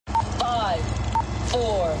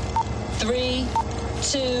4, 3,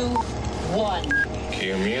 2, 1.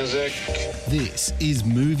 Cue music. This is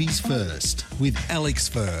Movies First with Alex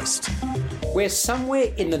First. We're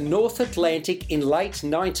somewhere in the North Atlantic in late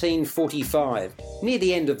 1945, near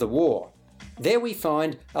the end of the war. There we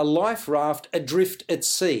find a life raft adrift at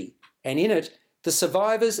sea, and in it, the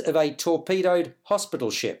survivors of a torpedoed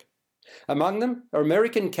hospital ship. Among them are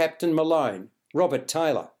American Captain Malone, Robert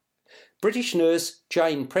Taylor, British nurse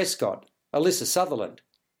Jane Prescott, Alyssa Sutherland,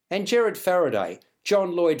 and Gerard Faraday,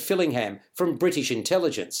 John Lloyd Fillingham from British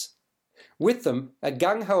intelligence. With them, a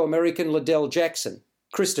gung-ho American Liddell Jackson,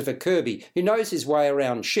 Christopher Kirby, who knows his way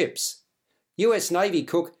around ships, US Navy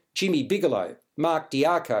cook Jimmy Bigelow, Mark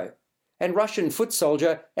Diaco, and Russian foot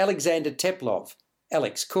soldier Alexander Teplov,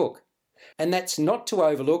 Alex Cook. And that's not to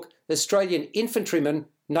overlook Australian infantryman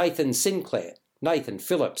Nathan Sinclair, Nathan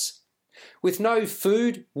Phillips. With no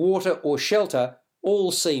food, water or shelter,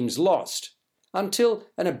 all seems lost, until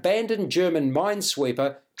an abandoned German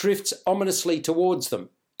minesweeper drifts ominously towards them,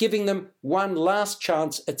 giving them one last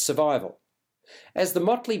chance at survival. As the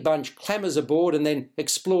motley bunch clambers aboard and then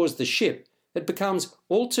explores the ship, it becomes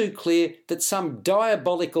all too clear that some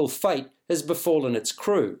diabolical fate has befallen its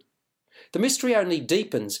crew. The mystery only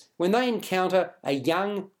deepens when they encounter a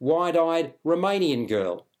young, wide-eyed Romanian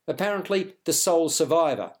girl, apparently the sole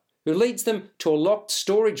survivor, who leads them to a locked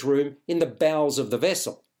storage room in the bowels of the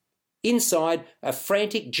vessel. Inside, a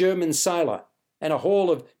frantic German sailor and a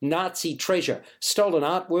haul of Nazi treasure, stolen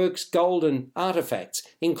artworks, gold and artefacts,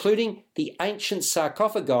 including the ancient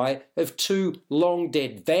sarcophagi of two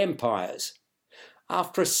long-dead vampires.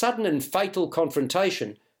 After a sudden and fatal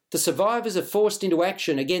confrontation, the survivors are forced into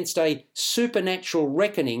action against a supernatural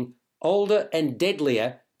reckoning older and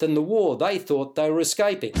deadlier than the war they thought they were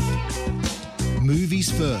escaping.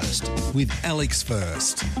 Movies First with Alex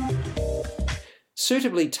First.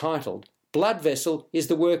 Suitably titled, Blood Vessel is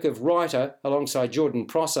the work of writer, alongside Jordan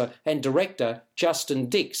Prosser, and director Justin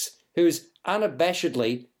Dix, who's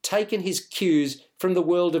unabashedly taken his cues from the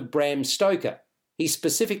world of Bram Stoker. He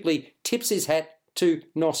specifically tips his hat to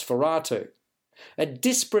Nosferatu. A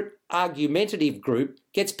disparate, argumentative group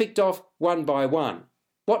gets picked off one by one.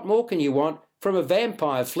 What more can you want from a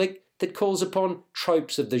vampire flick that calls upon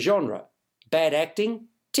tropes of the genre? Bad acting?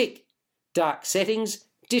 Tick. Dark settings?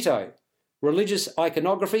 Ditto. Religious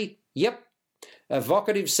iconography? Yep.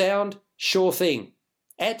 Evocative sound? Sure thing.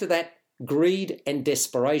 Add to that greed and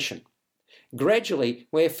desperation. Gradually,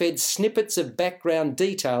 we're fed snippets of background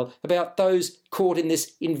detail about those caught in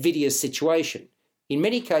this invidious situation, in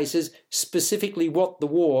many cases specifically what the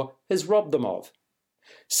war has robbed them of.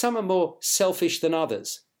 Some are more selfish than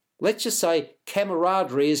others. Let's just say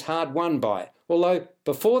camaraderie is hard won by, although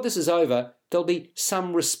before this is over, there'll be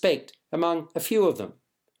some respect among a few of them.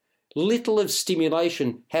 Little of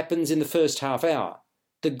stimulation happens in the first half hour.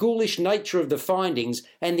 The ghoulish nature of the findings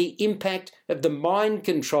and the impact of the mind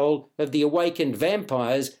control of the awakened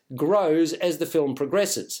vampires grows as the film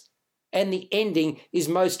progresses, and the ending is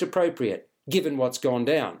most appropriate, given what's gone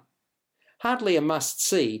down. Hardly a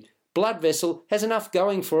must-see, Blood Vessel has enough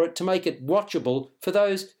going for it to make it watchable for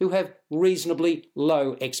those who have reasonably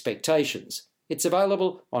low expectations. It's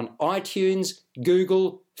available on iTunes,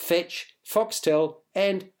 Google, Fetch, Foxtel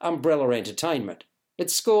and Umbrella Entertainment. It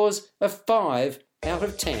scores a 5 out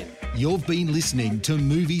of 10. You've been listening to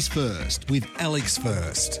Movies First with Alex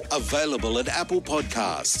First. Available at Apple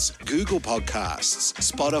Podcasts, Google Podcasts,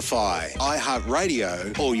 Spotify,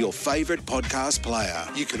 iHeartRadio, or your favourite podcast player.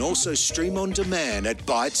 You can also stream on demand at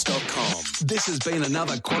Bytes.com. This has been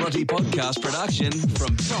another quality podcast production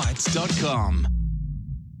from Bytes.com.